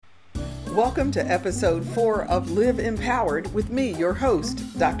Welcome to episode 4 of Live Empowered with me, your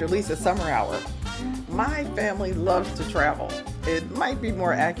host, Dr. Lisa Summerhour. My family loves to travel. It might be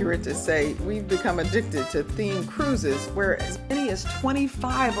more accurate to say we've become addicted to themed cruises where as many as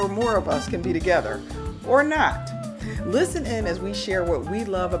 25 or more of us can be together, or not. Listen in as we share what we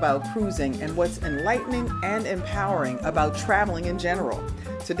love about cruising and what's enlightening and empowering about traveling in general.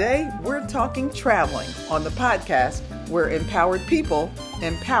 Today, we're talking traveling on the podcast where empowered people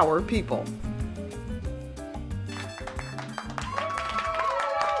empower people.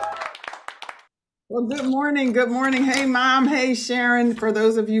 Well, good morning. Good morning. Hey, Mom. Hey, Sharon. For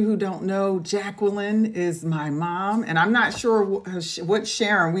those of you who don't know, Jacqueline is my mom, and I'm not sure what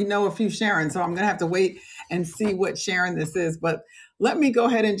Sharon. We know a few Sharons, so I'm going to have to wait and see what Sharon this is. But let me go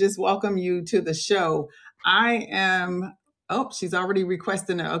ahead and just welcome you to the show. She's already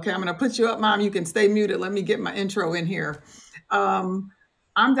requesting it. Okay, I'm going to put you up, Mom. You can stay muted. Let me get my intro in here.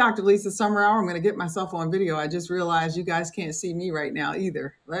 I'm Dr. Lisa Summerhour. I'm going to get myself on video. I just realized you guys can't see me right now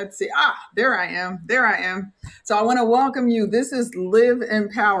either. Let's see. There I am. So I want to welcome you. This is Live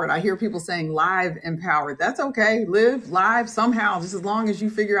Empowered. I hear people saying live empowered. That's okay. Live, live, somehow, just as long as you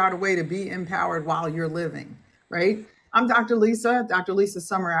figure out a way to be empowered while you're living, right? I'm Dr. Lisa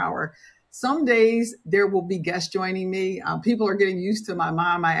Summerhour. Some days there will be guests joining me. People are getting used to my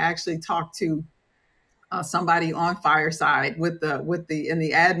mom. I actually talked to somebody on Fireside in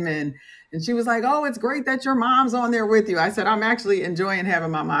the admin, and she was like, "Oh, it's great that your mom's on there with you." I said, "I'm actually enjoying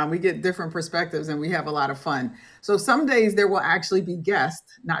having my mom. We get different perspectives and we have a lot of fun." So some days there will actually be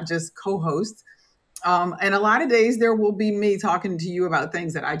guests, not just co-hosts. And a lot of days there will be me talking to you about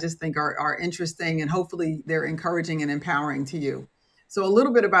things that I just think are interesting, and hopefully they're encouraging and empowering to you. So a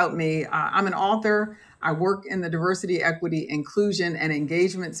little bit about me. I'm an author. I work in the diversity, equity, inclusion, and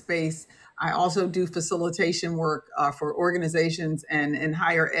engagement space. I also do facilitation work for organizations and in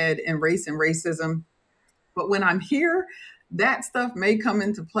higher ed in race and racism. But when I'm here, that stuff may come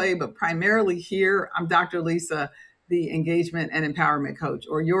into play, but primarily here, I'm Dr. Lisa, the engagement and empowerment coach,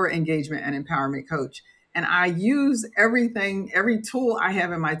 or your engagement and empowerment coach. And I use every tool I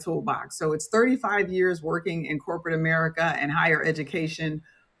have in my toolbox. So it's 35 years working in corporate America and higher education,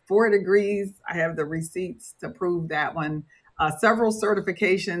 4 degrees. I have the receipts to prove that one. Several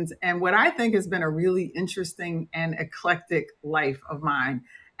certifications, and what I think has been a really interesting and eclectic life of mine.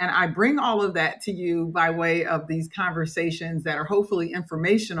 And I bring all of that to you by way of these conversations that are hopefully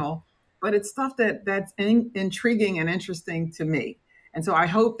informational, but it's stuff that's intriguing and interesting to me. And so I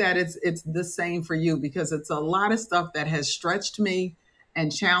hope that it's the same for you, because it's a lot of stuff that has stretched me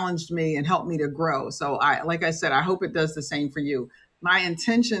and challenged me and helped me to grow. So like I said, I hope it does the same for you. My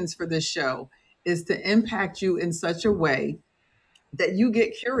intentions for this show is to impact you in such a way that you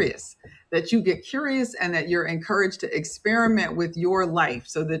get curious, and that you're encouraged to experiment with your life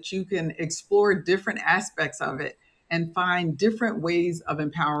so that you can explore different aspects of it and find different ways of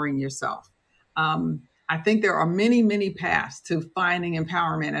empowering yourself. I think there are many, many paths to finding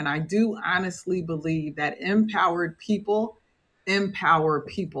empowerment. And I do honestly believe that empowered people empower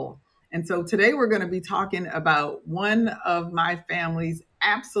people. And so today we're going to be talking about one of my family's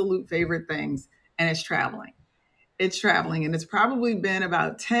absolute favorite things, and it's traveling. It's traveling, and it's probably been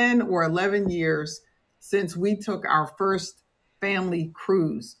about 10 or 11 years since we took our first family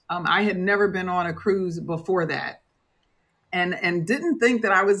cruise. I had never been on a cruise before that, and didn't think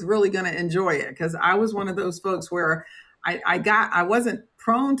that I was really going to enjoy it, because I was one of those folks where I wasn't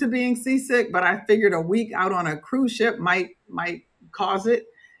prone to being seasick, but I figured a week out on a cruise ship might cause it.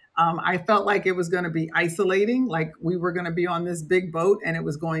 I felt like it was going to be isolating, like we were going to be on this big boat and it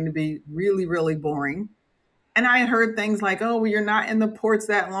was going to be really, really boring. And I had heard things like, "Oh, well, you're not in the ports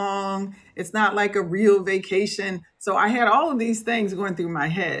that long. It's not like a real vacation." So I had all of these things going through my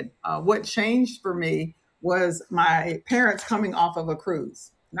head. What changed for me was my parents coming off of a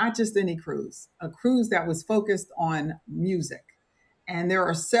cruise, not just any cruise, a cruise that was focused on music. And there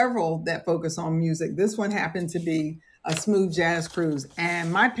are several that focus on music. This one happened to be a smooth jazz cruise.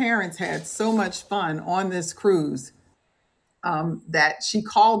 And my parents had so much fun on this cruise that she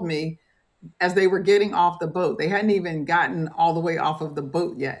called me as they were getting off the boat. They hadn't even gotten all the way off of the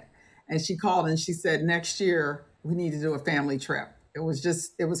boat yet. And she called and she said, "Next year, we need to do a family trip." It was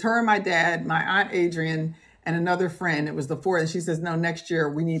her and my dad, my Aunt Adrian, and another friend. It was the 4. And she says, "No, next year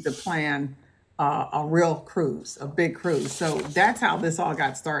we need to plan a real cruise, a big cruise." So that's how this all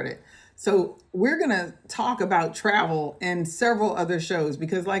got started. So we're going to talk about travel in several other shows,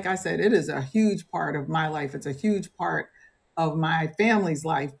 because like I said, it is a huge part of my life. It's a huge part of my family's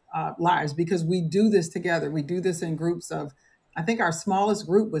lives, because we do this together. We do this in groups of, I think our smallest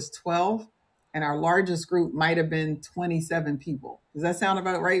group was 12 and our largest group might have been 27 people. Does that sound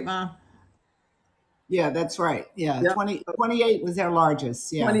about right, Mom? Yeah, that's right. Yeah, Yep. 28 was our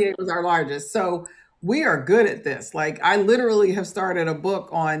largest. Yeah. 28 was our largest. So we are good at this. Like I literally have started a book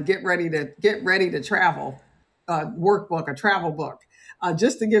on get ready to travel, workbook, a travel book,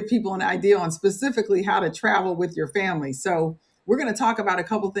 just to give people an idea on specifically how to travel with your family. So we're going to talk about a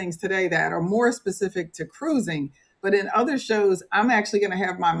couple things today that are more specific to cruising. But in other shows, I'm actually going to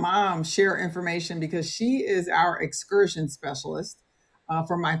have my mom share information because she is our excursion specialist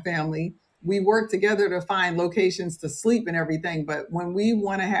for my family. We work together to find locations to sleep and everything. But when we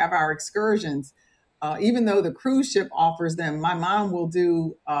want to have our excursions, even though the cruise ship offers them, my mom will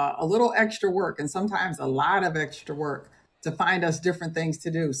do a little extra work and sometimes a lot of extra work to find us different things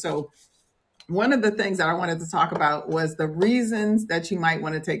to do. So one of the things that I wanted to talk about was the reasons that you might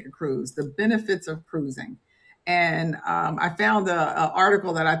want to take a cruise, the benefits of cruising. And I found a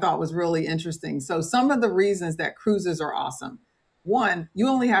article that I thought was really interesting. So some of the reasons that cruises are awesome. One, you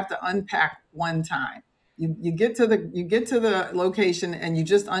only have to unpack one time. You get to the location and you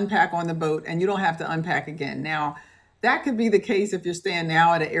just unpack on the boat and you don't have to unpack again. Now, that could be the case if you're staying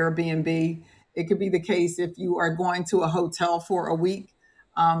now at an Airbnb. It could be the case if you are going to a hotel for a week.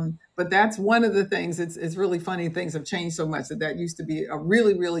 But that's one of the things. It's really funny. Things have changed so much that used to be a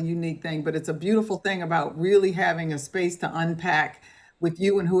really, really unique thing. But it's a beautiful thing about really having a space to unpack with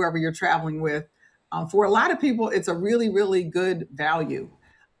you and whoever you're traveling with. For a lot of people, it's a really, really good value.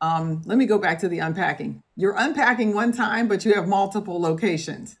 Let me go back to the unpacking. You're unpacking one time, but you have multiple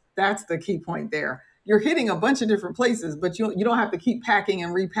locations. That's the key point there. You're hitting a bunch of different places, but you don't have to keep packing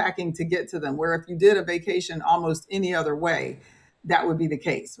and repacking to get to them. Where if you did a vacation almost any other way, that would be the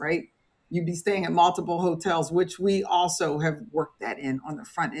case, right? You'd be staying at multiple hotels, which we also have worked that in on the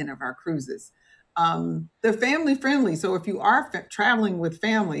front end of our cruises. They're family friendly. So if you are traveling with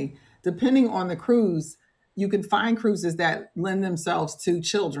family, depending on the cruise, you can find cruises that lend themselves to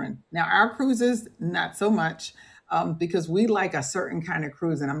children. Now, our cruises, not so much, because we like a certain kind of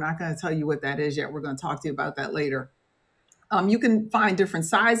cruise, and I'm not going to tell you what that is yet. We're going to talk to you about that later. You can find different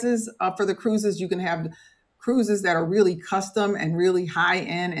sizes for the cruises. You can have cruises that are really custom and really high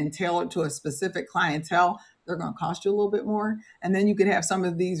end and tailored to a specific clientele. They're going to cost you a little bit more. And then you can have some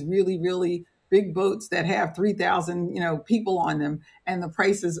of these really, really big boats that have 3,000, people on them, and the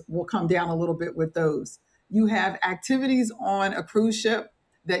prices will come down a little bit with those. You have activities on a cruise ship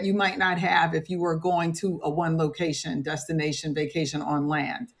that you might not have if you were going to a one location destination vacation on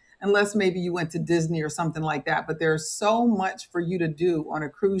land, unless maybe you went to Disney or something like that. But there's so much for you to do on a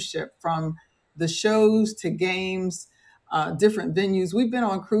cruise ship, from the shows to games, different venues. We've been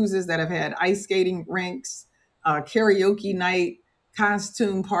on cruises that have had ice skating rinks, karaoke night,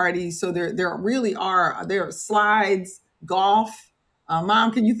 costume parties. So there really are slides, golf.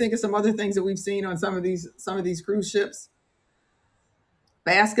 Mom, can you think of some other things that we've seen on some of these cruise ships?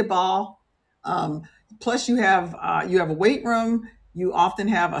 Basketball. Um, Plus, you have a weight room. You often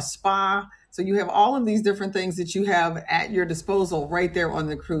have a spa. So you have all of these different things that you have at your disposal right there on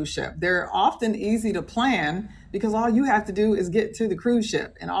the cruise ship. They're often easy to plan because all you have to do is get to the cruise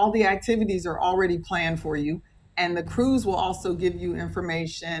ship, and all the activities are already planned for you. And the cruise will also give you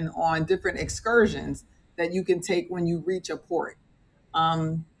information on different excursions that you can take when you reach a port.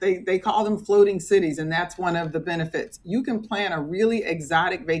 They call them floating cities, and that's one of the benefits. You can plan a really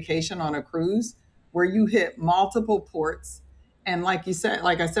exotic vacation on a cruise where you hit multiple ports. And like I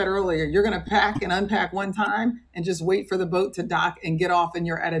said earlier, you're going to pack and unpack one time and just wait for the boat to dock and get off, and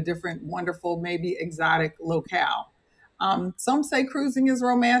you're at a different, wonderful, maybe exotic locale. Some say cruising is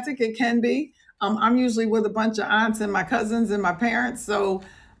romantic. It can be. I'm usually with a bunch of aunts and my cousins and my parents, so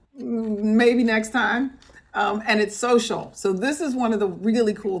maybe next time. And it's social. So this is one of the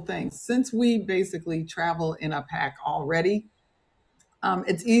really cool things. Since we basically travel in a pack already,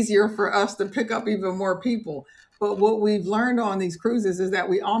 it's easier for us to pick up even more people. But what we've learned on these cruises is that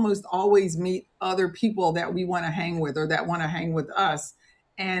we almost always meet other people that we want to hang with or that want to hang with us.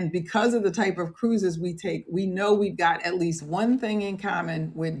 And because of the type of cruises we take, we know we've got at least one thing in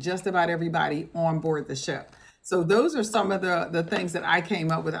common with just about everybody on board the ship. So those are some of the things that I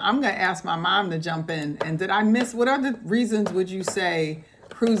came up with. I'm going to ask my mom to jump in. And did I miss, what other reasons would you say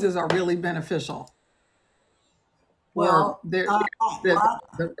cruises are really beneficial? Or Well, they're, a they're, lot.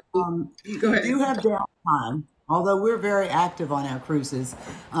 they're, go You ahead. do have downtime, although we're very active on our cruises.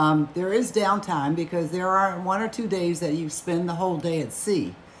 There is downtime because there are 1 or 2 days that you spend the whole day at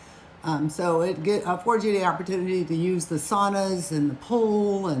sea. So affords you the opportunity to use the saunas and the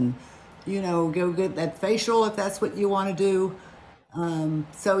pool and, go get that facial if that's what you want to do.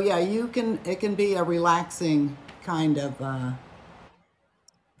 So yeah, it can be a relaxing kind of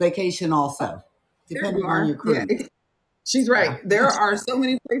vacation also, There you depending on are. your Yeah, cruise. She's Yeah. right. There are so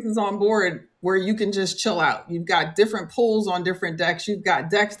many places on board where you can just chill out. You've got different pools on different decks. You've got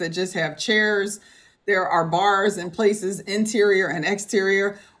decks that just have chairs. There are bars and places, interior and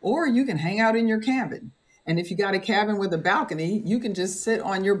exterior, or you can hang out in your cabin. And if you got a cabin with a balcony, you can just sit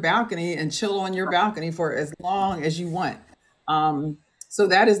on your balcony and chill on your balcony for as long as you want. Um, so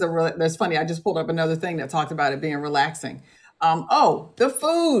that is that's funny. I just pulled up another thing that talked about it being relaxing. Oh, the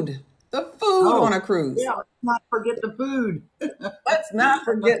food Oh, on a cruise. yeah. Let's not forget the food. Let's not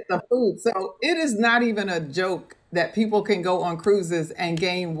forget the food. So it is not even a joke that people can go on cruises and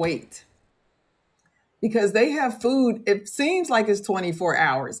gain weight because they have food. It seems like it's 24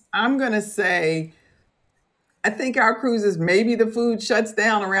 hours. I'm going to say, I think our cruises, maybe the food shuts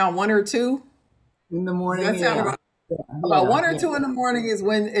down around 1 or 2. In the Does morning, that sound yeah. about Yeah, 1 or 2 in the morning is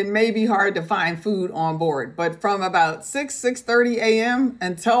when it may be hard to find food on board. But from about 6:30 a.m.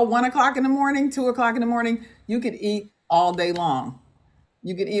 until 1 o'clock in the morning, 2 o'clock in the morning, you could eat all day long.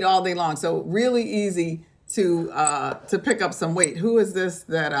 You can eat all day long. So really easy to pick up some weight. Who is this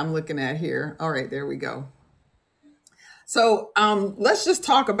that I'm looking at here? All right, there we go. So let's just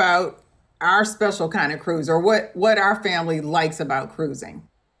talk about our special kind of cruise, or what our family likes about cruising.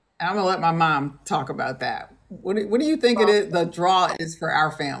 And I'm gonna let my mom talk about that. What do you think it well, is? The draw is for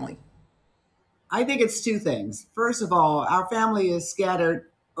our family. I think it's two things. First of all, our family is scattered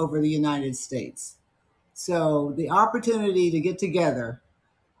over the United States. So the opportunity to get together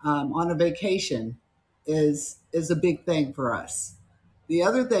on a vacation is a big thing for us. The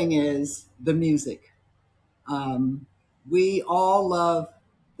other thing is the music. Um, we all love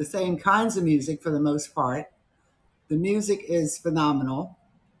the same kinds of music for the most part. The music is phenomenal.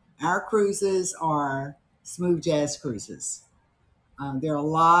 Our cruises are smooth jazz cruises. There are a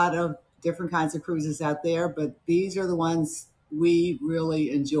lot of different kinds of cruises out there, but these are the ones we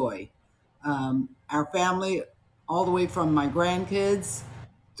really enjoy. Our family, all the way from my grandkids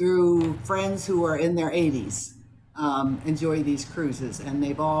through friends who are in their 80s, enjoy these cruises, and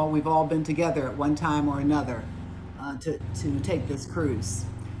we've all been together at one time or another to take this cruise.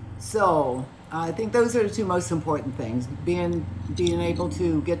 So I think those are the two most important things: being able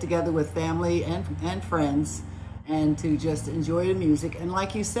to get together with family and friends, and to just enjoy the music. And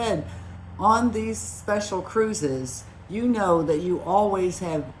like you said, on these special cruises, you know that you always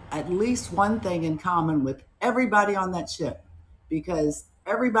have at least one thing in common with everybody on that ship, because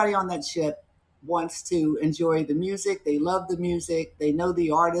everybody on that ship wants to enjoy the music. They love the music. They know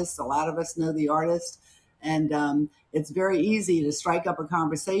the artists. A lot of us know the artists. And it's very easy to strike up a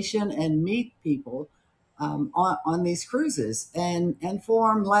conversation and meet people on these cruises, and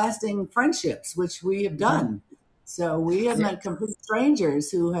form lasting friendships, which we have done. So we have Yeah. met complete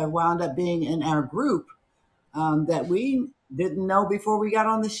strangers who have wound up being in our group that we didn't know before we got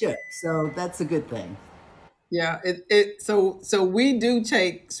on the ship. So that's a good thing. Yeah, so we do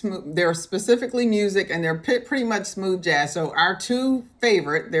take smooth. They're specifically music, and they're pretty much smooth jazz. So our two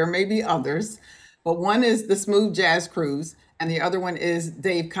favorite, there may be others, but one is the smooth jazz cruise, and the other one is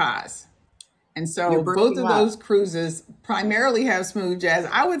Dave Kaz. And You're so both breaking of up. those cruises primarily have smooth jazz.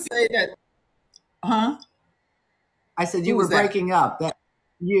 I would say that, huh? I said you Who were was that? breaking up. That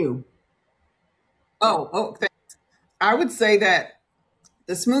you. Oh, I would say that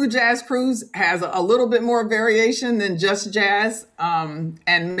the smooth jazz cruise has a little bit more variation than just jazz, and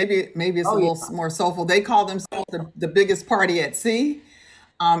maybe it's a Oh little yeah. more soulful. They call themselves the biggest party at sea.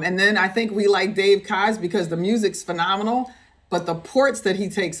 And then I think we like Dave Kaz because the music's phenomenal, but the ports that he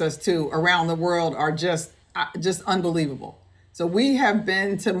takes us to around the world are just unbelievable. So we have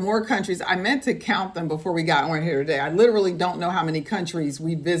been to more countries. I meant to count them before we got on here today. I literally don't know how many countries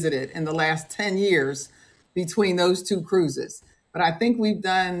we visited in the last 10 years between those two cruises. But I think we've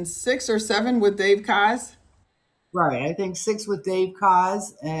done 6 or 7 with Dave Kaz, Right. I think six with Dave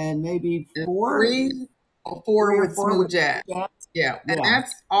Cos and maybe and four, 3 or 4 three or with four Smooth with Jazz. Jazz. Yeah, and Yeah.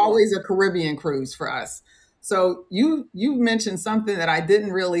 that's always a Caribbean cruise for us. So you mentioned something that I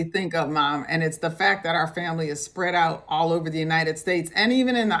didn't really think of, Mom, and it's the fact that our family is spread out all over the United States and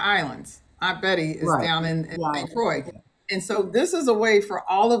even in the islands. Aunt Betty is Right. down in Yeah. St. Croix. And so this is a way for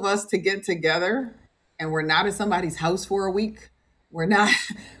all of us to get together, and we're not at somebody's house for a week. We're not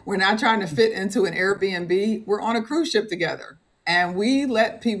we're not trying to fit into an Airbnb. We're on a cruise ship together. And we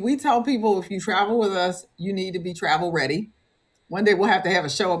tell people, if you travel with us, you need to be travel ready. One day we'll have to have a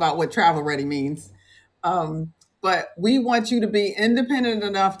show about what travel ready means. But we want you to be independent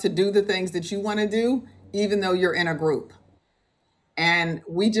enough to do the things that you want to do, even though you're in a group. And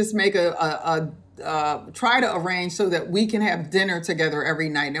we just make try to arrange so that we can have dinner together every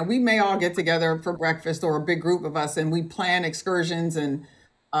night. Now we may all get together for breakfast, or a big group of us, and we plan excursions and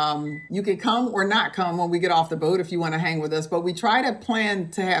You can come or not come when we get off the boat if you want to hang with us, but we try to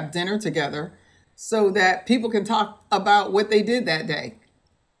plan to have dinner together so that people can talk about what they did that day.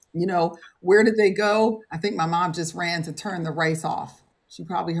 Where did they go? I think my mom just ran to turn the rice off. She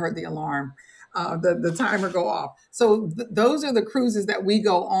probably heard the alarm, the timer go off. So those are the cruises that we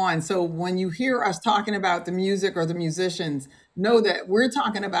go on. So when you hear us talking about the music or the musicians, know that we're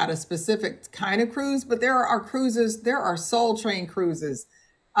talking about a specific kind of cruise, but there are cruises, there are soul train cruises.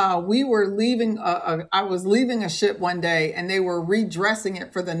 We were leaving, I was leaving a ship one day and they were redressing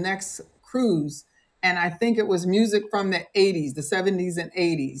it for the next cruise. And I think it was music from the 80s, the 70s and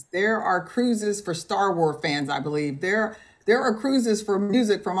 80s. There are cruises for Star Wars fans, I believe. There are cruises for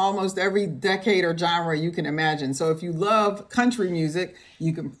music from almost every decade or genre you can imagine. So if you love country music,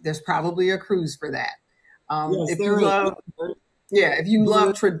 there's probably a cruise for that. Yes, If you there is. love, yeah, if you love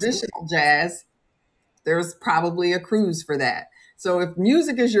Blue. traditional jazz, there's probably a cruise for that. So if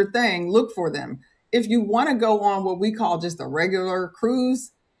music is your thing, look for them. If you want to go on what we call just a regular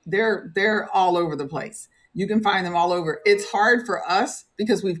cruise, they're all over the place. You can find them all over. It's hard for us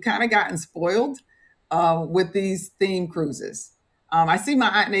because we've kind of gotten spoiled with these theme cruises. I see my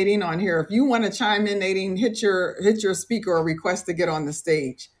Aunt Nadine on here. If you want to chime in, Nadine, hit your speaker or request to get on the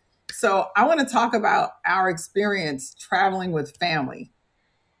stage. So I want to talk about our experience traveling with family,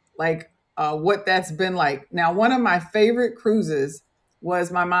 like what that's been like. Now, one of my favorite cruises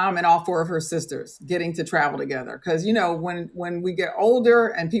was my mom and all four of her sisters getting to travel together. Because when we get older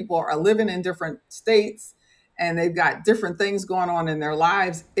and people are living in different states and they've got different things going on in their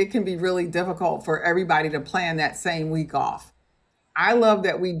lives, it can be really difficult for everybody to plan that same week off. I love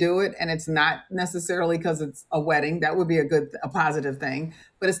that we do it, and it's not necessarily because it's a wedding. That would be a positive thing,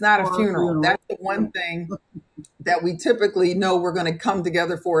 but it's not a Or a funeral. funeral. That's the one thing that we typically know we're going to come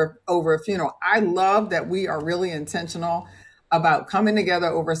together for over a funeral. I love that we are really intentional about coming together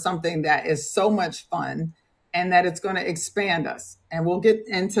over something that is so much fun and that it's going to expand us. And we'll get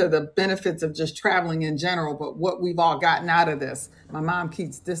into the benefits of just traveling in general, but what we've all gotten out of this. My mom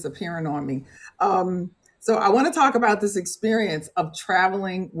keeps disappearing on me. So I want to talk about this experience of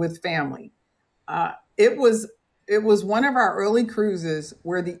traveling with family. It was one of our early cruises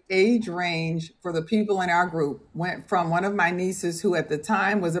where the age range for the people in our group went from one of my nieces, who at the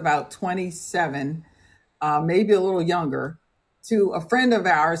time was about 27, maybe a little younger, to a friend of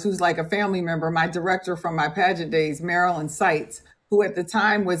ours who's like a family member, my director from my pageant days, Marilyn Seitz, who at the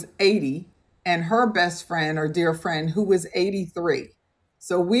time was 80, and her best friend or dear friend who was 83.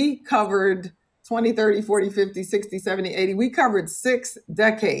 So we covered 20, 30, 40, 50, 60, 70, 80. We covered 6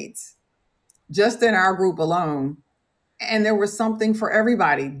 decades just in our group alone. And there was something for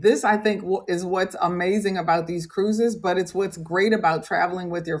everybody. This, I think, is what's amazing about these cruises, but it's what's great about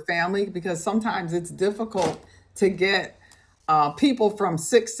traveling with your family, because sometimes it's difficult to get people from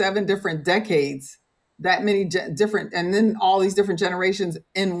 6, 7 different decades, that many different, and then all these different generations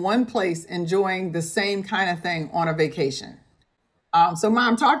in one place enjoying the same kind of thing on a vacation. So,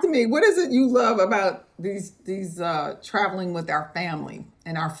 Mom, talk to me. What is it you love about these traveling with our family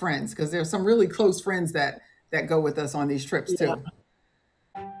and our friends? Because there's some really close friends that go with us on these trips Yeah. too.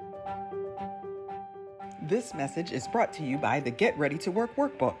 This message is brought to you by the Get Ready to Work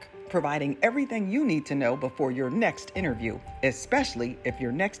workbook, providing everything you need to know before your next interview, especially if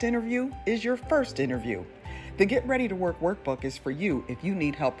your next interview is your first interview. The Get Ready to Work workbook is for you if you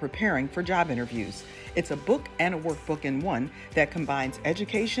need help preparing for job interviews. It's a book and a workbook in one that combines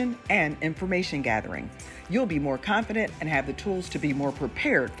education and information gathering. You'll be more confident and have the tools to be more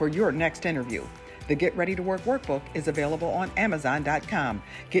prepared for your next interview. The Get Ready to Work workbook is available on Amazon.com.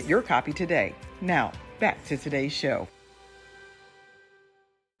 Get your copy today. Now, back to today's show.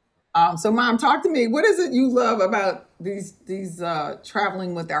 So, Mom, talk to me. What is it you love about these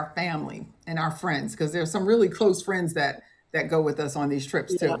traveling with our family and our friends? Because there's some really close friends that go with us on these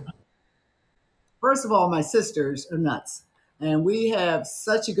trips Yeah. too. First of all, my sisters are nuts, and we have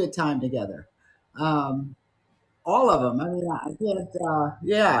such a good time together. Um, all of them. I mean, I can't.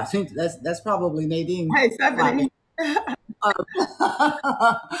 Yeah, I think that's probably Nadine Hey, clapping. Stephanie.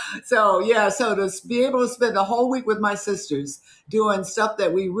 So yeah, so to be able to spend the whole week with my sisters doing stuff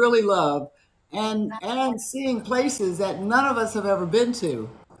that we really love, and seeing places that none of us have ever been to,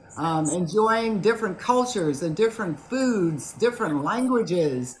 enjoying different cultures and different foods, different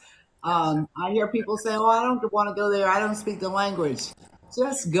languages. I hear people say, "Oh, I don't want to go there. I don't speak the language."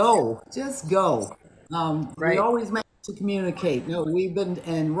 Just go, just go. We Right. always manage to communicate. No, we've been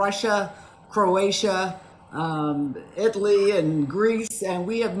in Russia, Croatia, Italy, and Greece, and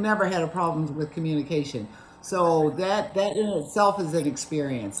we have never had a problem with communication. So that in itself is an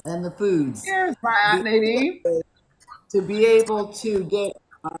experience, and the foods. Here's my Aunt Be, Nadine. to be able to get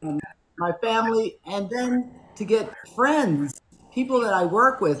my family, and then to get friends, people that I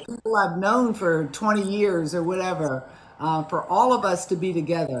work with, people I've known for 20 years or whatever, for all of us to be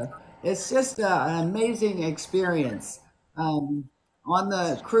together. It's just an amazing experience. On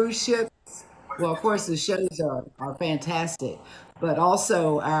the cruise ship, well, of course, the shows are fantastic, but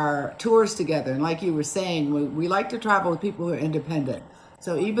also our tours together. And like you were saying, we like to travel with people who are independent.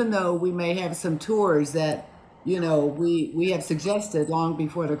 So even though we may have some tours that, we have suggested long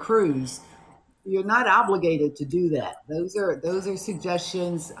before the cruise, you're not obligated to do that. Those are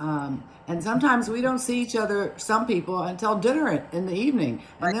suggestions, and sometimes we don't see each other, some people, until dinner in the evening,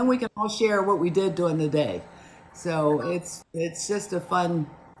 and then we can all share what we did during the day. So it's just a fun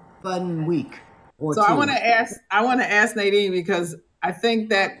week or So I want two. to ask Nadine, because I think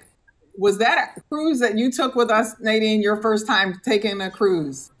that was that a cruise that you took with us, Nadine, your first time taking a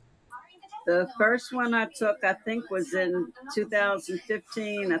cruise. The first one I took, I think, was in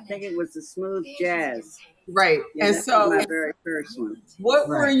 2015. I think it was the Smooth Jazz. Right. Yeah, And that was so my very first one.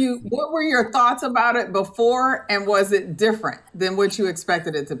 Right. what were your thoughts about it before, and was it different than what you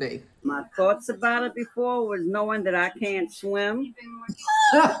expected it to be? My thoughts about it before was knowing that I can't swim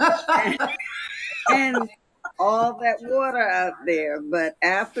and all that water out there. But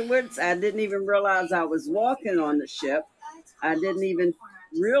afterwards, I didn't even realize I was walking on the ship. I didn't even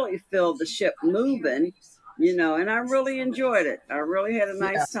really feel the ship moving, and I really enjoyed it. I really had a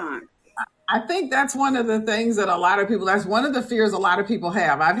Yeah. nice time. I think that's one of the things that that's one of the fears a lot of people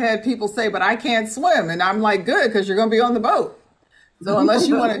have. I've had people say, but I can't swim. And I'm like, good, because you're going to be on the boat. So unless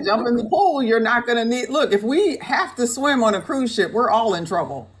you want to jump in the pool, you're not going to need, look, if we have to swim on a cruise ship, we're all in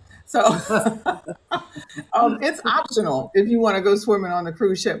trouble. So it's optional if you want to go swimming on the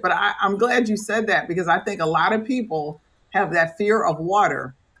cruise ship. But I'm glad you said that, because I think a lot of people have that fear of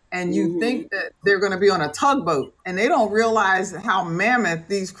water, and you Hmm. think that they're going to be on a tugboat, and they don't realize how mammoth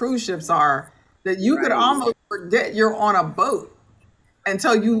these cruise ships are, that you could Right. almost forget you're on a boat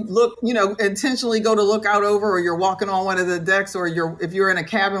until you look, intentionally go to look out over, or you're walking on one of the decks, or if you're in a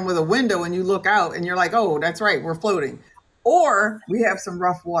cabin with a window and you look out and you're like, oh, that's right, we're floating. Or we have some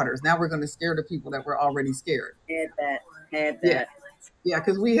rough waters. Now we're going to scare the people that were already scared. Had that. Had Yeah. that. Yeah.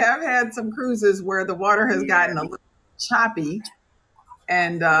 Because we have had some cruises where the water has Yeah. gotten a little choppy,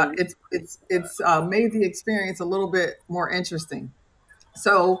 and Yeah. it's made the experience a little bit more interesting.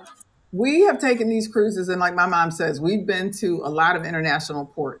 So we have taken these cruises, and like my mom says, we've been to a lot of international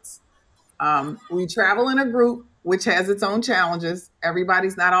ports. We travel in a group, which has its own challenges.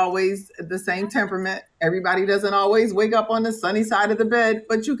 Everybody's not always the same temperament. Everybody doesn't always wake up on the sunny side of the bed,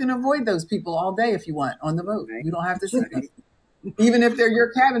 but you can avoid those people all day if you want on the boat. Right. You don't have to see them. Even if they're your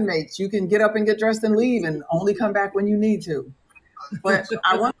cabin mates, you can get up and get dressed and leave and only come back when you need to. But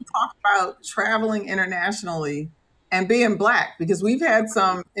I want to talk about traveling internationally and being Black, because we've had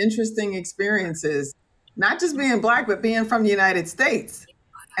some interesting experiences, not just being Black, but being from the United States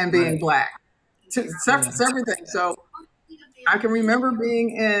and being Right. Black. Yeah. Several things. So I can remember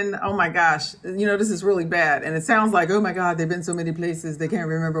being in, oh my gosh, this is really bad. And it sounds like, oh my God, they've been so many places, they can't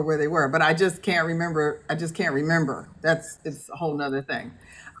remember where they were. But I just can't remember. I just can't remember. It's a whole nother thing.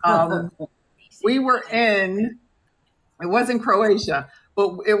 Um, we were in, it wasn't Croatia,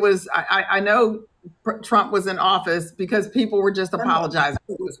 but it was, I know Trump was in office because people were just Finland. apologizing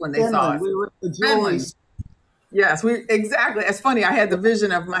to us when they saw Finland. us. We were at the jewelry. Finland. Yes, we exactly. It's funny. I had the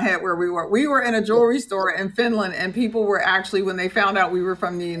vision of my head where we were. We were in a jewelry store in Finland, and people were actually, when they found out we were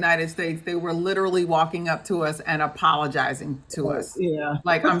from the United States, they were literally walking up to us and apologizing to us. Yeah.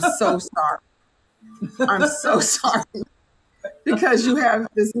 Like, I'm so sorry. I'm so sorry, because you have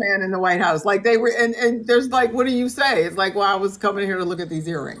this man in the White House. Like, they were, and there's like, what do you say? It's like, well, I was coming here to look at these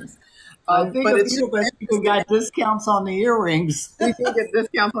earrings. I think But a it's few just of us even interesting. got discounts on the earrings. We did get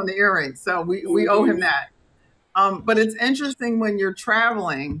discounts on the earrings, so we owe him Hmm. that. But it's interesting when you're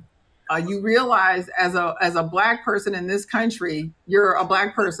traveling, you realize as a Black person in this country, you're a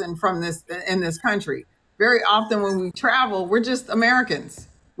Black person from this in this country. Very often when we travel, we're just Americans.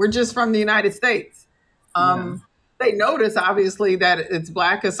 We're just from the United States. Yeah. Um, they notice obviously that it's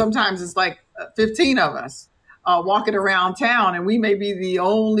Black, because sometimes it's like 15 of us walking around town, and we may be the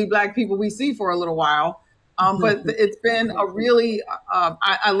only Black people we see for a little while. But it's been a really,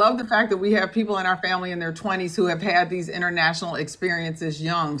 I love the fact that we have people in our family in their 20s who have had these international experiences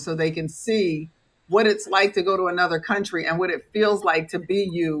young, so they can see what it's like to go to another country and what it feels like to be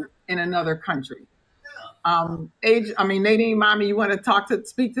you in another country. Nadine, mommy, you want to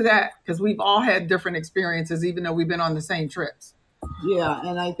speak to that? Because we've all had different experiences, even though we've been on the same trips. Yeah,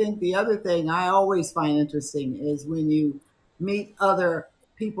 and I think the other thing I always find interesting is when you meet other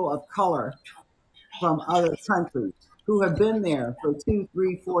people of color from other countries who have been there for two,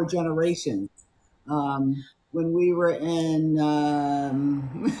 three, four generations. When we were in, I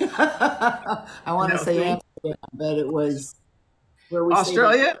want to No, say see, Amsterdam, but it was where we stayed at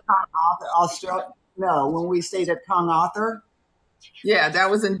Australia. Kong Arthur, Australia. No, when we stayed at Kong Arthur, Yeah, that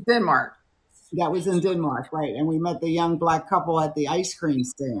was in Denmark. that was in Denmark, right? And we met the young black couple at the ice cream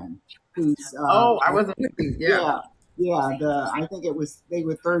stand, who's, Oh, I wasn't with you. Yeah. yeah, yeah. I think it was they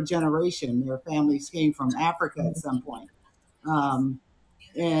were third generation. Their families came from Africa at some point. Um,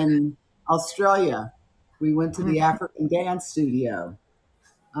 in Australia, we went to the Mhm. African Dance Studio,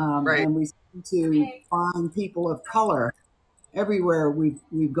 Right. and we seem to find people of color everywhere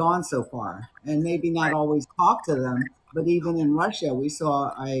we've gone so far, and maybe not Right. always talk to them, but even in Russia, we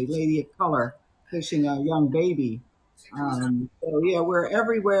saw a lady of color pushing a young baby. So yeah, we're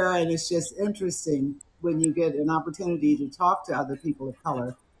everywhere, and it's just interesting when you get an opportunity to talk to other people of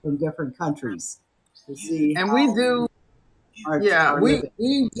color from different countries to see And we how do. Yeah, are living.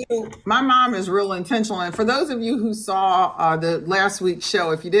 we do. My mom is real intentional, and for those of you who saw the last week's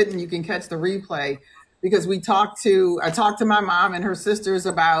show, if you didn't, you can catch the replay because I talked to my mom and her sisters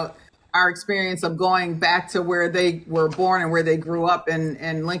about our experience of going back to where they were born and where they grew up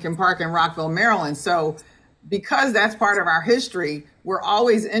in Lincoln Park in Rockville, Maryland. So, because that's part of our history, we're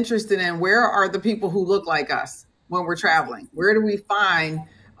always interested in where are the people who look like us when we're traveling. Where do we find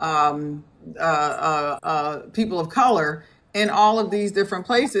um, people of color in all of these different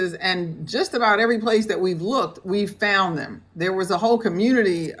places, and just about every place that we've looked, we've found them. There was a whole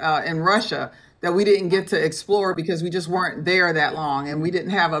community in Russia that we didn't get to explore because we just weren't there that long, and we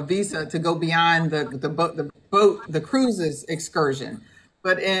didn't have a visa to go beyond the cruises excursion.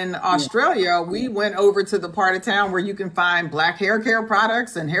 But in Yeah. Australia, we went over to the part of town where you can find black hair care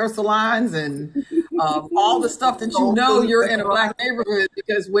products and hair salons and all the stuff that you Whole know Foods you're as in a well. black neighborhood,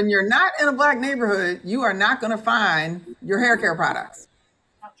 because when you're not in a black neighborhood, you are not going to find your hair care products.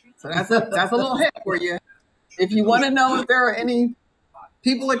 So that's a little hint for you. If you want to know if there are any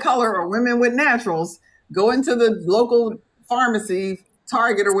people of color or women with naturals, go into the local pharmacy,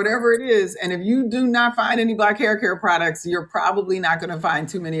 Target, or whatever it is. And if you do not find any black hair care products, you're probably not going to find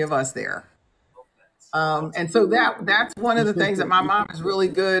too many of us there. And so that's one of the things that my mom is really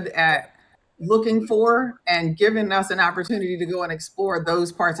good at looking for and giving us an opportunity to go and explore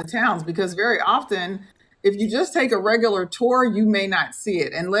those parts of towns, because very often if you just take a regular tour, you may not see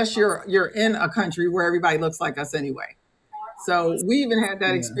it unless you're in a country where everybody looks like us anyway. So we even had that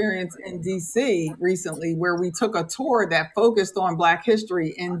Yeah. experience in DC recently where we took a tour that focused on Black history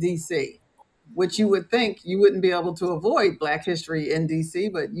in DC, which you would think you wouldn't be able to avoid Black history in DC,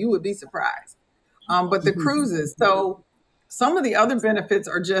 but you would be surprised. But the cruises, so some of the other benefits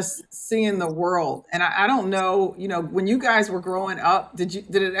are just seeing the world. And I don't know, when you guys were growing up, did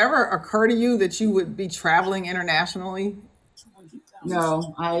it ever occur to you that you would be traveling internationally?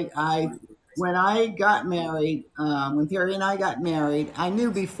 No, when I got married, when Terry and I got married, I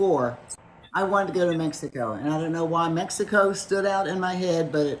knew before I wanted to go to Mexico, and I don't know why Mexico stood out in my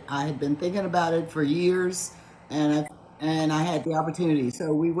head, but I had been thinking about it for years, and I had the opportunity.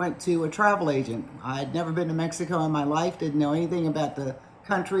 So we went to a travel agent. I had never been to Mexico in my life, didn't know anything about the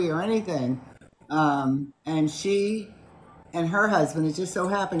country or anything, and she and her husband, it just so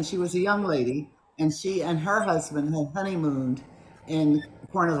happened she was a young lady, and she and her husband had honeymooned in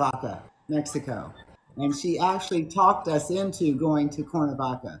Cuernavaca, Mexico. And she actually talked us into going to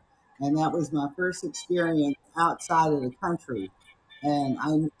Cuernavaca. And that was my first experience outside of the country. And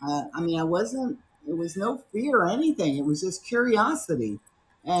I mean, it was no fear or anything. It was just curiosity.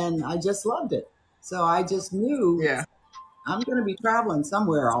 And I just loved it. So I just knew Yeah. I'm going to be traveling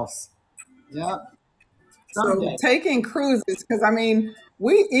somewhere else. Yep, So someday. taking cruises, because I mean,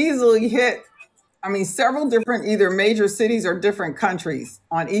 we easily hit, I mean, several different either major cities or different countries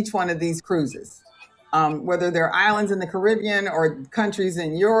on each one of these cruises. Whether they're islands in the Caribbean or countries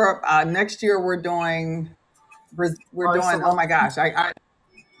in Europe. Next year we're doing, oh Barcelona. my gosh, I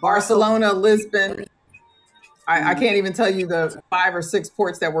Barcelona. Barcelona, Lisbon. I Yeah. can't even tell you the 5 or 6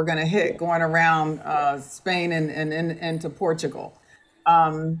 ports that we're going to hit going around Spain and into Portugal.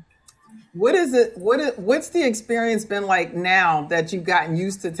 Um, what is it? What's the experience been like now that you've gotten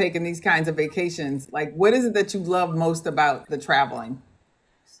used to taking these kinds of vacations? Like, what is it that you love most about the traveling?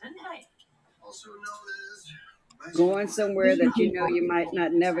 Going somewhere that you know you might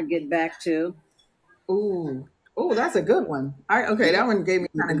not never get back to. Ooh, oh, that's a good one. Okay, Yeah. that one gave me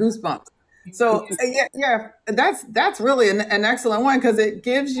kind of goosebumps. So yeah, yeah, that's really an excellent one because it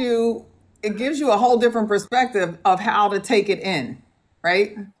gives you a whole different perspective of how to take it in,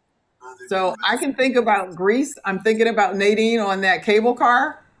 right? So I can think about Greece. I'm thinking about Nadine on that cable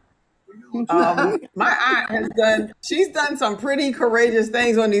car. My aunt she's done some pretty courageous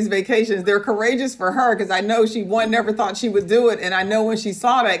things on these vacations. They're courageous for her because I know she, one, never thought she would do it. And I know when she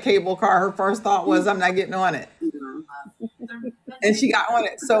saw that cable car, her first thought was, I'm not getting on it. And she got on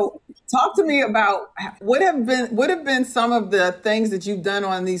it. So talk to me about what have been some of the things that you've done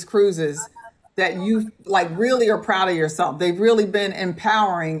on these cruises that you like really are proud of yourself. They've really been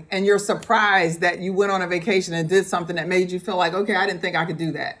empowering and you're surprised that you went on a vacation and did something that made you feel like, okay, I didn't think I could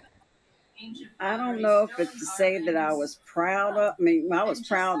do that. I don't know if it's to say that I was proud of. I mean, I was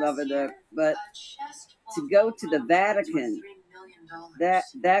proud of it, but to go to the Vatican,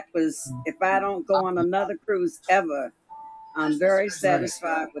 that was. If I don't go on another cruise ever, I'm very Right.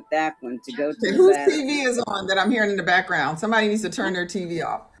 satisfied with that one. To go to Okay, the whose Vatican TV is on that I'm hearing in the background? Somebody needs to turn their TV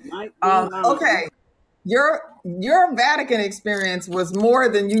off. might be mine. Okay, your Vatican experience was more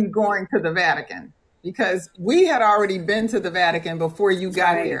than you going to the Vatican because we had already been to the Vatican before you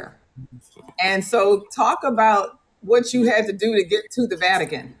got Right. there. And so talk about what you had to do to get to the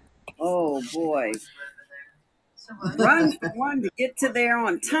Vatican. Oh boy, run for one to get to there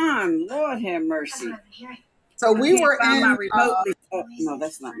on time. Lord have mercy. So I we can't were find my in remote. Oh, no,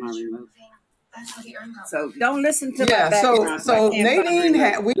 that's not my remote. So don't listen to my yeah, background. I so can't find the Nadine remote.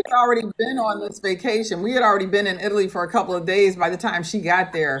 had we had already been on this vacation. We had already been in Italy for a couple of days by the time she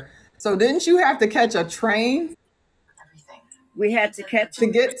got there. So didn't you have to catch a train We had to catch to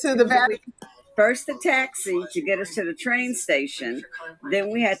get to the Vatican? first the taxi to get us to the train station.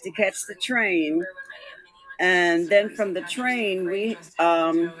 Then we had to catch the train, and then from the train we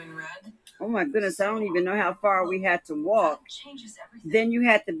oh my goodness, I don't even know how far we had to walk. Then you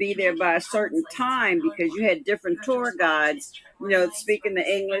had to be there by a certain time because you had different tour guides, speaking the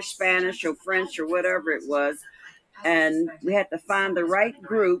English, Spanish, or French, or whatever it was. And we had to find the right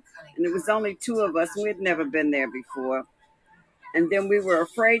group, and it was only two of us, and we'd never been there before. And then we were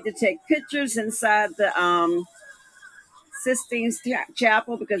afraid to take pictures inside the Sistine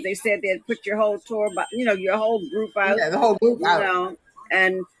Chapel because they said they'd put your whole tour, your whole group out, Yeah, the whole group you out. know,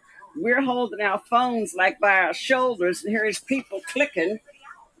 and we're holding our phones like by our shoulders, and here's people clicking.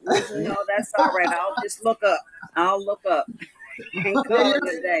 We said, no, that's all right. I'll just look up. I'll look up and Yeah, call it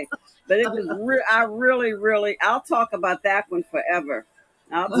a day. But it was I really, really, I'll talk about that one forever.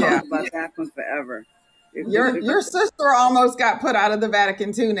 I'll yeah. talk about that one forever. Your sister almost got put out of the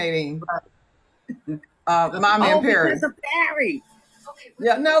Vatican too, Nadine. Mommy in Oh, because Paris. of Barry.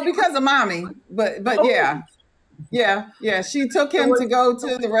 Yeah, no, because of mommy. But Oh, yeah. Yeah. She took So him to go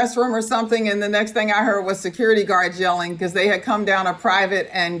to the restroom or something, and the next thing I heard was security guards yelling because they had come down a private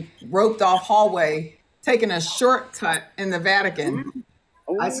and roped off hallway, taking a shortcut in the Vatican.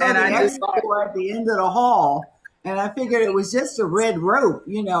 I oh, saw And the I just exit thought door at the end of the hall, and I figured it was just a red rope.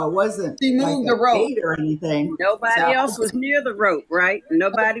 It wasn't she like moved a the rope. gate or anything. nobody So else was near the rope, right?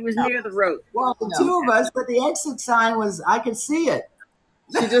 Nobody was near the rope. Well, the no. two of us, but the exit sign was, I could see it.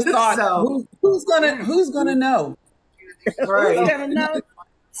 She just thought, So, who's gonna know? Who's right. gonna know?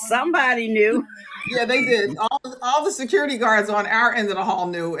 Somebody knew. Yeah, they did. All the security guards on our end of the hall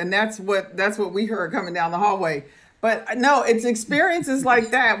knew, and that's what we heard coming down the hallway. But no, it's experiences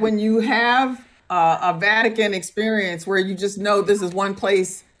like that when you have a Vatican experience where you just know this is one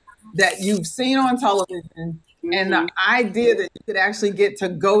place that you've seen on television, and the Hmm. idea that you could actually get to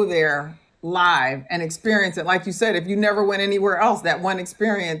go there live and experience it. Like you said, if you never went anywhere else, that one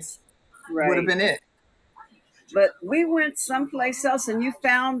experience would have Right. been it. But we went someplace else, and you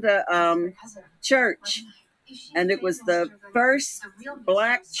found a church, and it was the first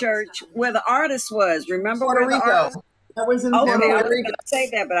black church where the artist was. Remember Puerto where the artist? Rico. That was in In Puerto Okay, I Puerto was Rico. going Rico. to say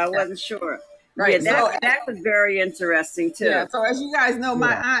that, but I Yeah. wasn't sure. Yeah, Right. that So that was very interesting yeah, too. so as you guys know,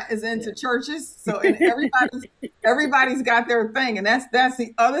 my Yeah. aunt is into churches. So and everybody's got their thing, and that's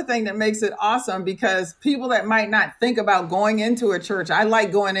the other thing that makes it awesome because people that might not think about going into a church, I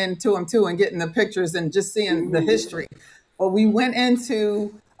like going into them too and getting the pictures and just seeing the Hmm. history. But we went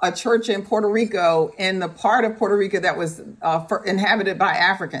into a church in Puerto Rico in the part of Puerto Rico that was inhabited by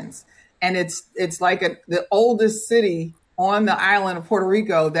Africans, and it's like the oldest city on the island of Puerto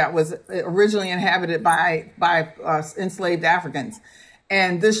Rico that was originally inhabited by enslaved Africans.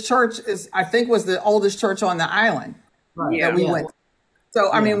 And this church is, I think, was the oldest church on the island Right. that Yeah. we Yeah. went.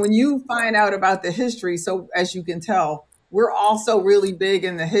 So, I Yeah. mean, when you find out about the history, so as you can tell, we're also really big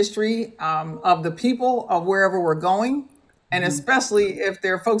in the history of the people of wherever we're going. And Mhm. especially if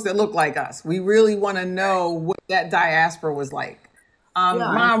there are folks that look like us, we really want to know what that diaspora was like. Yeah. And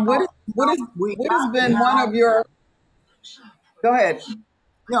Mom, we what has got been one how, of your? Go ahead.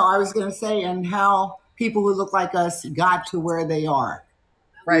 no, I was going to say, and how people who look like us got to where they are.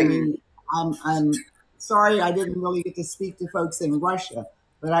 I Right. Hmm. mean, I'm sorry I didn't really get to speak to folks in Russia,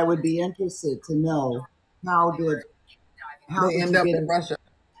 but I would be interested to know how did how They did end you up get in Russia.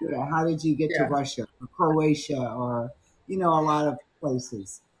 how did you get to Yeah. Russia or Croatia or a lot of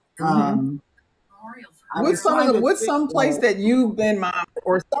places. Hmm. Um, I was trying to What's think. some place that you've been, mom,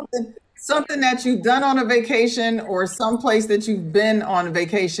 or something that you've done on a vacation, or some place that you've been on a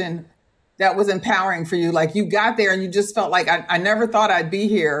vacation that was empowering for you? Like you got there and you just felt like I never thought I'd be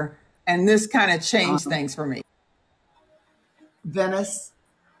here, and this kind of changed Um, things for me. Venice.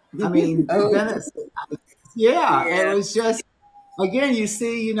 I mean, Oh, Venice. Yeah, it Yeah. was just again. You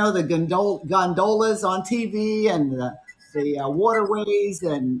see, the gondolas on TV and the waterways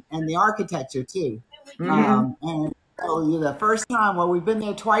and the architecture too. hmm, And so the first time, well, we've been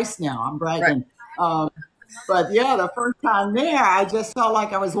there twice now. I'm right. bragging. Um, But yeah, the first time there, I just felt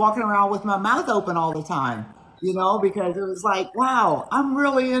like I was walking around with my mouth open all the time, because it was like, wow, I'm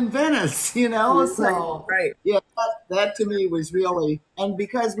really in Venice, Mhm. So Right. yeah, that to me was really, and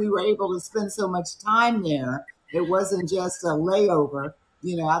because we were able to spend so much time there, it wasn't just a layover.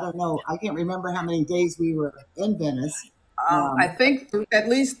 I don't know, I can't remember how many days we were in Venice. I Um, think at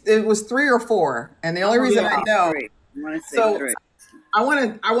least it was 3 or 4, and the I only want to reason I yeah, say know. three. I want to say So three. I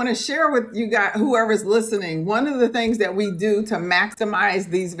want to share with you guys, whoever's listening, one of the things that we do to maximize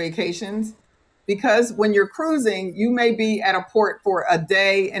these vacations, because when you're cruising, you may be at a port for a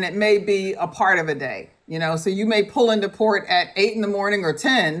day and it may be a part of a day, so you may pull into port at 8 in the morning or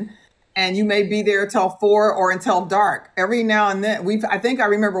 10, and you may be there till 4 or until dark. Every now and then I think I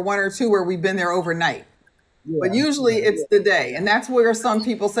remember one or two where we've been there overnight. But yeah, usually it's the day. And that's where some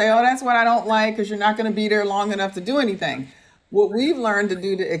people say, oh, that's what I don't like because you're not going to be there long enough to do anything. What we've learned to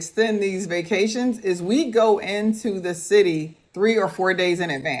do to extend these vacations is we go into the city 3 or 4 days in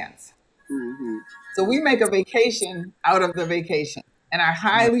advance. Hmm. So we make a vacation out of the vacation. And I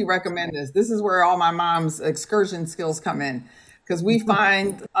highly recommend this. This is where all my mom's excursion skills come in, because we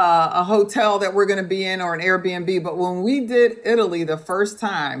find a hotel that we're going to be in or an Airbnb. But when we did Italy the first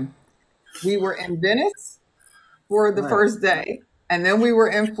time, we were in Venice for the right, first day, and then we were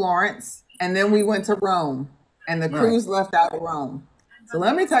in Florence, and then we went to Rome, and the right, cruise left out of Rome. So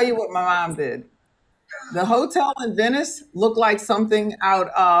let me tell you what my mom did. The hotel in Venice looked like something out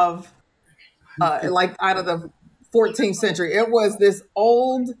of the 14th century. It was this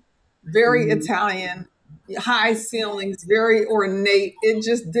old, very hmm, Italian, high ceilings, very ornate. It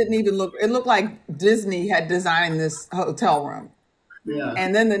just didn't even look. It looked like Disney had designed this hotel room. yeah,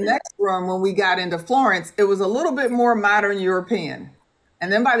 And then the next room, when we got into Florence, it was a little bit more modern European.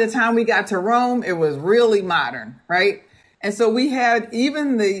 And then by the time we got to Rome, it was really modern, right? And so we had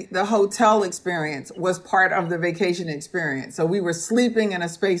even the hotel experience was part of the vacation experience. So we were sleeping in a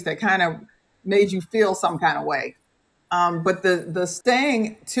space that kind of made you feel some kind of way. But the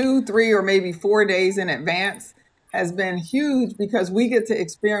staying 2, 3, or maybe 4 days in advance has been huge because we get to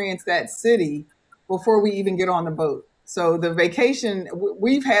experience that city before we even get on the boat. So the vacation,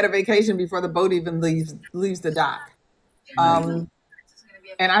 we've had a vacation before the boat even leaves the dock. right, Um,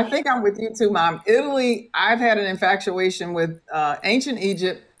 and I think I'm with you too, Mom. Italy, I've had an infatuation with ancient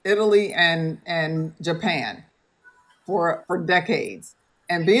Egypt, Italy, and Japan for decades.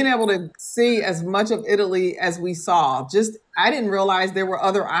 And being able to see as much of Italy as we saw, just I didn't realize there were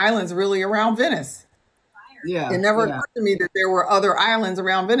other islands really around Venice. It yeah, never yeah. occurred to me that there were other islands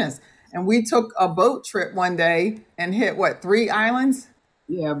around Venice. And we took a boat trip one day and hit what, 3 islands?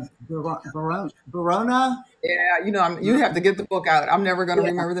 Yeah, Verona. Yeah, you have to get the book out. I'm never going to Yeah,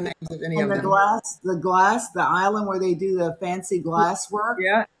 remember the names of any and of the them. the island where they do the fancy glass work.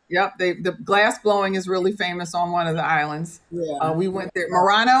 Yeah, yep. The glass blowing is really famous on one of the islands. Yeah, We went there.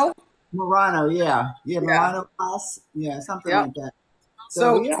 Murano. Murano. Yeah, yeah, Yeah, Murano glass. Yeah, something yep. like that.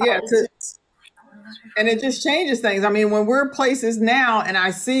 So So yeah, yeah, it's just and it just changes things. I mean, when we're places now and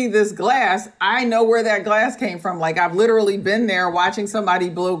I see this glass, I know where that glass came from. Like I've literally been there watching somebody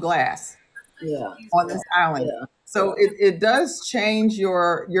blow glass yeah, on this island. yeah. So it does change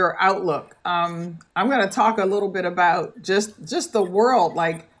your outlook. I'm going to talk a little bit about just the world.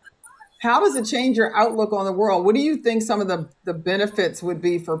 Like, how does it change your outlook on the world? What do you think some of the benefits would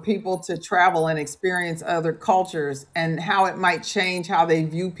be for people to travel and experience other cultures, and how it might change how they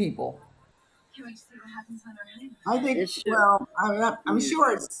view people? I think. It should. Well, I'm Yeah.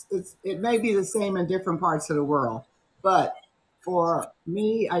 sure it may be the same in different parts of the world, but for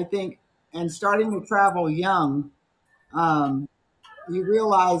me, I think, and starting to travel young, um, you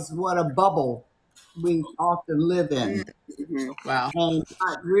realize what a bubble we often live in, Hmm. Wow. and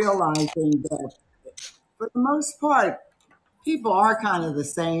not realizing that for the most part, people are kind of the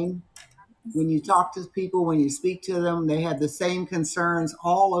same. When you talk to people, when you speak to them, they have the same concerns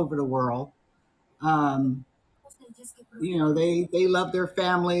all over the world. Um, you know, they love their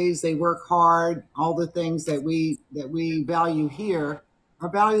families, they work hard. All the things that we value here are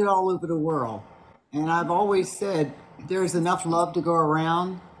valued all over the world. And I've always said there's enough love to go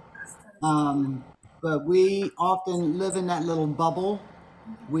around, um, but we often live in that little bubble.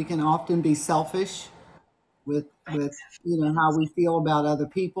 We can often be selfish with you know how we feel about other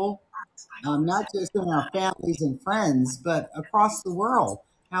people, not just in our families and friends, but across the world.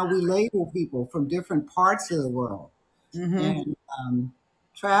 How we label people from different parts of the world. Hmm. And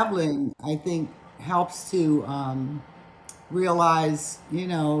traveling, I think, helps to realize, you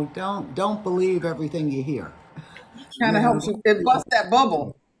know, don't believe everything you hear. Kind You of know, helps you. It busts that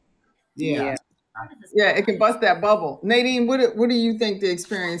bubble. yeah, Yeah. Yeah, it can bust that bubble. Nadine, what do you think the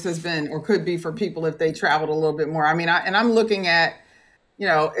experience has been or could be for people if they traveled a little bit more? I mean, I'm looking at,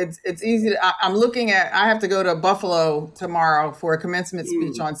 it's easy to, I'm looking at, I have to go to Buffalo tomorrow for a commencement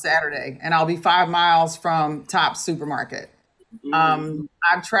speech Mm, on Saturday, and I'll be 5 miles from Tops Supermarket. mm,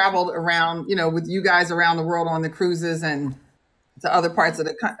 I've traveled around, with you guys around the world on the cruises and to other parts of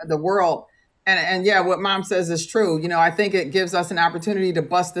the world. And yeah, what mom says is true. I think it gives us an opportunity to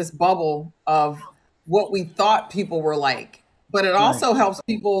bust this bubble of what we thought people were like, but it right, also helps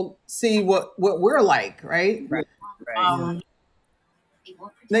people see what we're like, right? right. Right. yeah, Um,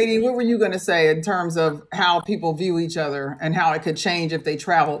 Nadine, what were you going to say in terms of how people view each other and how it could change if they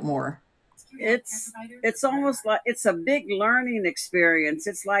traveled more? It's almost like it's a big learning experience.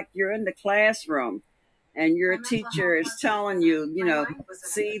 It's like you're in the classroom and your teacher is telling you,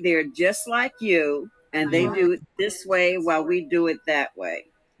 see, they're just like you and they yeah, do it this way while we do it that way.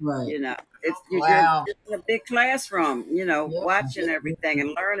 right, You're Wow. just in a big classroom, yeah, watching everything and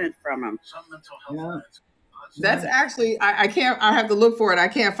learning from them. yeah, That's yeah, actually, I can't, I have to look for it. I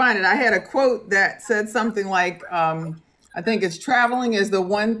can't find it. I had a quote that said something like, I think it's traveling is the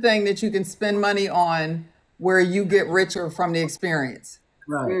one thing that you can spend money on where you get richer from the experience.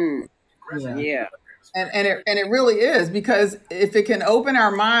 right, Mm, yeah, yeah, And it really is, because if it can open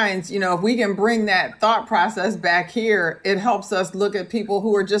our minds, if we can bring that thought process back here, it helps us look at people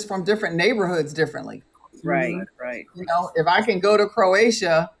who are just from different neighborhoods differently. right, hmm, right, If I can go to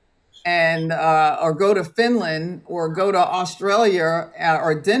Croatia and or go to Finland or go to Australia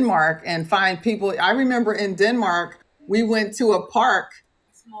or Denmark and find people. I remember in Denmark, we went to a park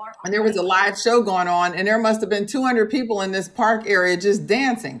and there was a live show going on, and there must have been 200 people in this park area just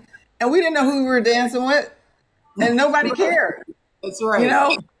dancing. And we didn't know who we were dancing with, and nobody cared, that's you right,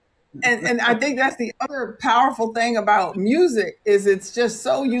 know? And I think that's the other powerful thing about music is it's just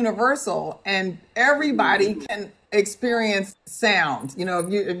so universal and everybody can experience sound.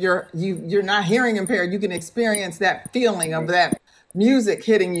 If you're not hearing impaired, you can experience that feeling of that music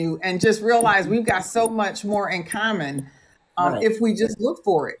hitting you and just realize we've got so much more in common, right, if we just look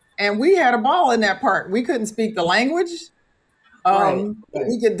for it. And we had a ball in that park. We couldn't speak the language, right, but right,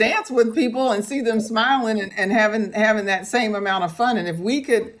 we could dance with people and see them smiling and having that same amount of fun. And if we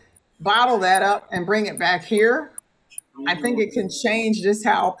could bottle that up and bring it back here, I think hmm, it can change just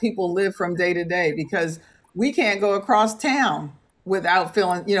how people live from day to day, because we can't go across town without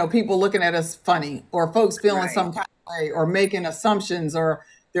feeling, people looking at us funny or folks feeling right, some kind of way or making assumptions or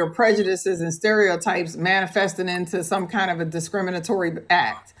their prejudices and stereotypes manifesting into some kind of a discriminatory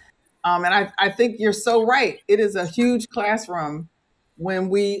act. And I think you're so right. It is a huge classroom when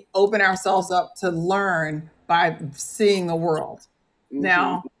we open ourselves up to learn by seeing the world. hmm,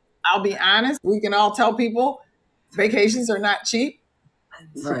 Now, I'll be honest, we can all tell people vacations are not cheap.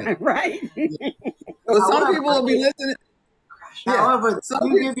 right. right. Yeah. So some However, people will be listening. Yeah. however, Some they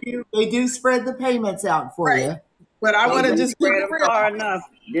do people, give you, they do spread the payments out for right. you. But I They want to didn't just keep spread it them real. far enough.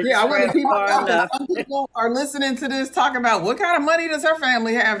 Didn't Yeah, I want spread to them keep it far real because enough. some people are listening to this talk about what kind of money does her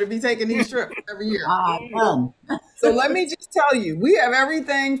family have to be taking these trips every year. So, None. so let me just tell you, we have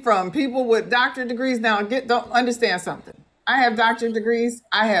everything from people with doctorate degrees. Now, don't understand something. I have doctorate degrees.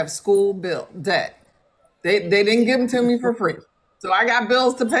 I have school bill debt. They didn't give them to me for free. So I got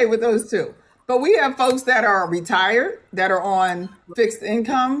bills to pay with those too. But we have folks that are retired, that are on fixed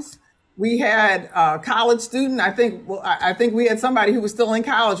incomes. We had a college student. I think we had somebody who was still in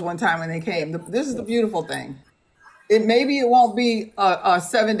college one time when they came. This is the beautiful thing. Maybe it won't be a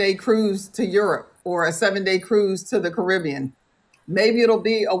 7 day cruise to Europe or a 7 day cruise to the Caribbean. Maybe it'll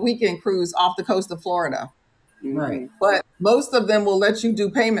be a weekend cruise off the coast of Florida. Right, Hmm. But most of them will let you do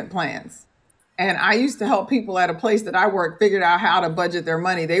payment plans. And I used to help people at a place that I worked figured out how to budget their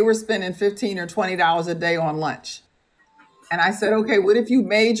money. They were spending $15 or $20 a day on lunch. And I said, okay, what if you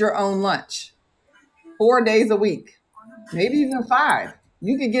made your own lunch 4 days a week, maybe even five?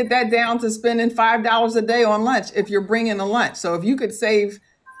 You could get that down to spending $5 a day on lunch if you're bringing a lunch. So if you could save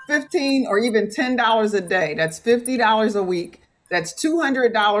 $15 or even $10 a day. That's $50 a week. That's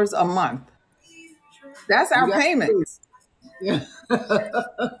 $200 a month. That's You our got food. payments. Yeah. You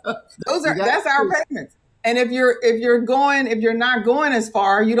got That's our food. payments. And if you're not going as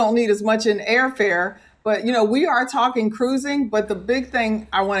far, you don't need as much in airfare. But we are talking cruising, but the big thing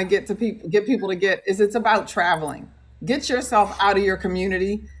I want to get people to get is it's about traveling. Get yourself out of your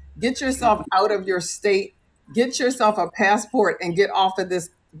community, get yourself out of your state, get yourself a passport and get off of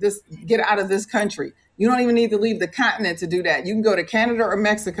get out of this country. You don't even need to leave the continent to do that. You can go to Canada or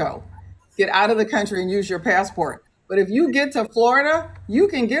Mexico, get out of the country and use your passport. But if you get to Florida, you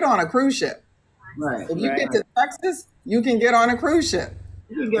can get on a cruise ship. Right. If you Right. get to Texas, you can get on a cruise ship.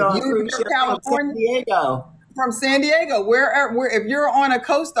 You can get If on a cruise you're ship from San California, Diego. from San Diego, where if you're on a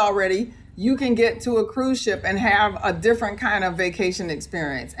coast already, you can get to a cruise ship and have a different kind of vacation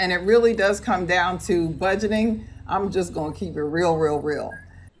experience. And it really does come down to budgeting. I'm just going to keep it real, real, real.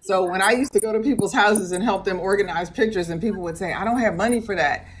 So when I used to go to people's houses and help them organize pictures, and people would say, I don't have money for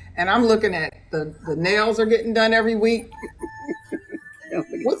that. And I'm looking at the nails are getting done every week. Don't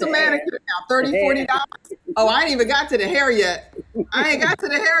forget What's a the manicure hair. now? $30, $40? Oh, I ain't even got to the hair yet. I ain't got to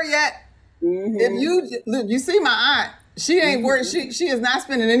the hair yet. If you see my aunt, she ain't worried. She is not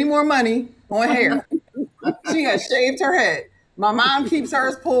spending any more money on hair. She has shaved her head. My mom keeps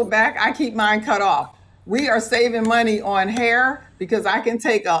hers pulled back. I keep mine cut off. We are saving money on hair because I can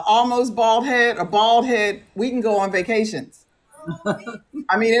take a almost bald head, a bald head. We can go on vacations.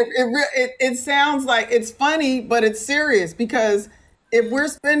 I mean, it sounds like it's funny, but it's serious because if we're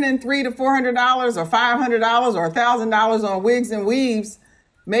spending $300 to $400 or $500 or $1,000 on wigs and weaves,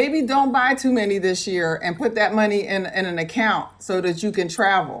 maybe don't buy too many this year and put that money in an account so that you can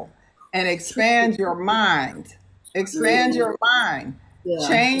travel and expand your mind. Expand your mind. Yeah.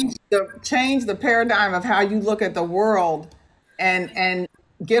 Change the paradigm of how you look at the world and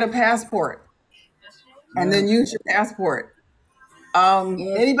get a passport and then use your passport.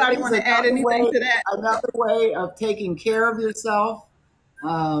 Anybody It's want to add another anything way, to that? another way of taking care of yourself,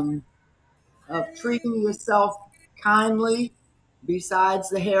 um, of treating yourself kindly, besides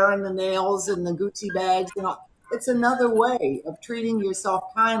the hair and the nails and the Gucci bags. It's another way of treating yourself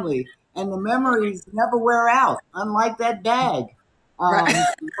kindly, and the memories never wear out. Unlike that bag, Right.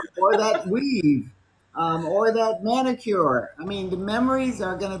 um, or that weave, or that manicure. I mean, the memories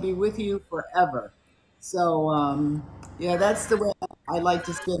are going to be with you forever. So, yeah, that's the way I like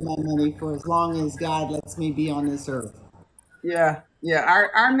to spend my money for as long as God lets me be on this earth. Yeah, yeah.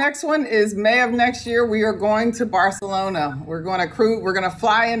 Our next one is May of next year. We are going to Barcelona. We're going to cruise. We're going to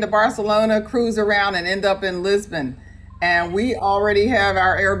fly into Barcelona, cruise around, and end up in Lisbon. And we already have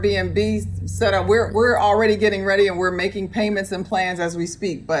our Airbnb set up. We're already getting ready, and we're making payments and plans as we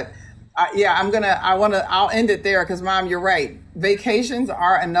speak. But yeah, I'll end it there because, Mom, you're right. Vacations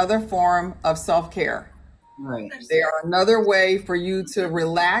are another form of self care. Right. They are another way for you to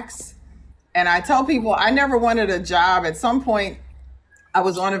relax. And I tell people I never wanted a job. At some point, I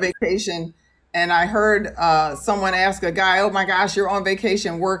was on a vacation and I heard someone ask a guy, "Oh my gosh, you're on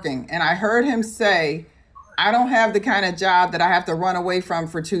vacation working." And I heard him say, "I don't have the kind of job that I have to run away from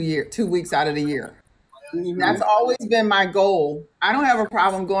for 2 weeks out of the year." That's always been my goal. I don't have a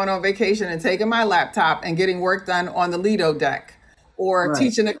problem going on vacation and taking my laptop and getting work done on the Lido deck or Right.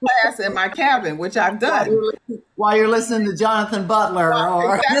 teaching a class in my cabin, which I've done. While you're listening to Jonathan Butler,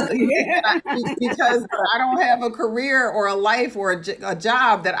 or Exactly. Because I don't have a career or a life or a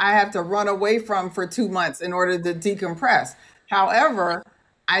job that I have to run away from for 2 months in order to decompress. However,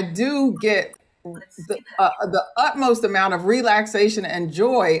 I do get the utmost amount of relaxation and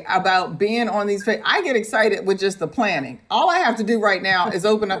joy about being on these. I get excited with just the planning. All I have to do right now is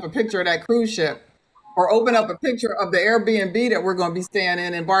open up a picture of that cruise ship or open up a picture of the Airbnb that we're going to be staying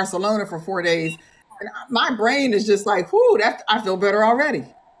in Barcelona for 4 days. And my brain is just like, whoo, I feel better already.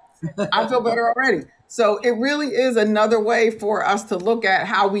 I feel better already. So it really is another way for us to look at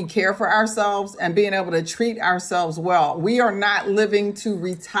how we care for ourselves and being able to treat ourselves well. We are not living to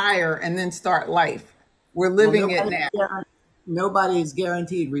retire and then start life. We're well, living it now. nobody is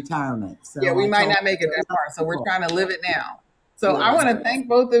guaranteed retirement. So Yeah, we I might totally not make it agree that with far. So we're you. trying to live it now. So I Yeah. want to thank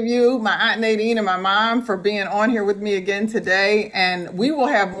both of you, my Aunt Nadine and my mom, for being on here with me again today. And we will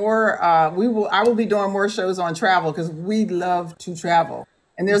have more. I will be doing more shows on travel because we love to travel.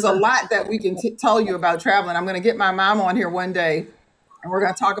 And there's a lot that we can tell you about traveling. I'm going to get my mom on here one day, and we're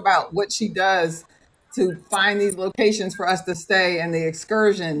going to talk about what she does to find these locations for us to stay and the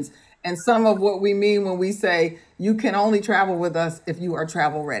excursions and some of what we mean when we say you can only travel with us if you are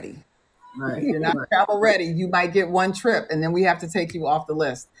travel ready. If Right. you're not Right. travel ready, you might get one trip and then we have to take you off the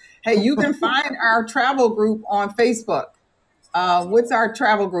list. Hey, you can find our travel group on Facebook. What's our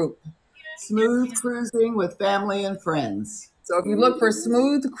travel group? Smooth cruising with family and friends. So if you look for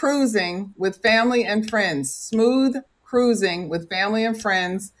Smooth Cruising with Family and Friends, Smooth Cruising with Family and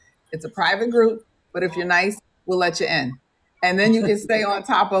Friends, it's a private group, but if you're nice, we'll let you in. And then you can stay on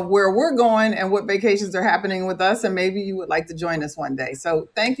top of where we're going and what vacations are happening with us. And maybe you would like to join us one day. So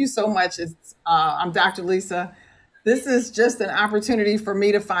thank you so much. I'm Dr. Lisa. This is just an opportunity for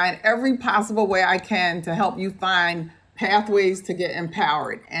me to find every possible way I can to help you find pathways to get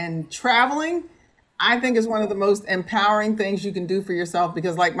empowered. And traveling, I think, is one of the most empowering things you can do for yourself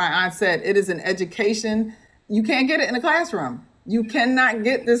because, like my aunt said, it is an education. You can't get it in a classroom. You cannot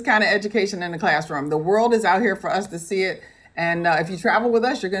get this kind of education in the classroom. The world is out here for us to see it. And if you travel with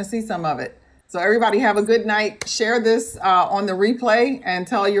us, you're going to see some of it. So everybody have a good night. Share this on the replay and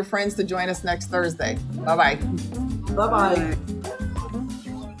tell your friends to join us next Thursday. Bye-bye. Bye-bye.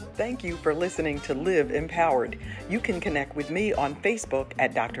 Thank you for listening to Live Empowered. You can connect with me on Facebook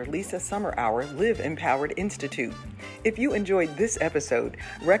at Dr. Lisa Summerhour Live Empowered Institute. If you enjoyed this episode,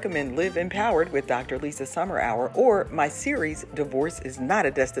 recommend Live Empowered with Dr. Lisa Summerhour or my series, Divorce is Not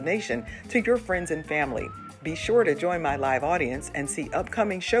a Destination, to your friends and family. Be sure to join my live audience and see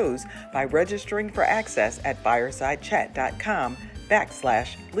upcoming shows by registering for access at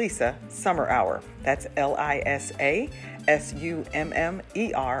firesidechat.com/Lisa Summerhour. That's LISASUMMEROUR.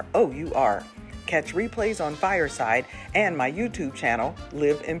 Catch replays on Fireside and my YouTube channel,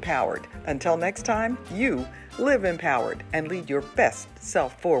 Live Empowered. Until next time, you live empowered and lead your best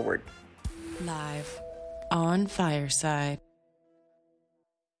self forward. Live on Fireside.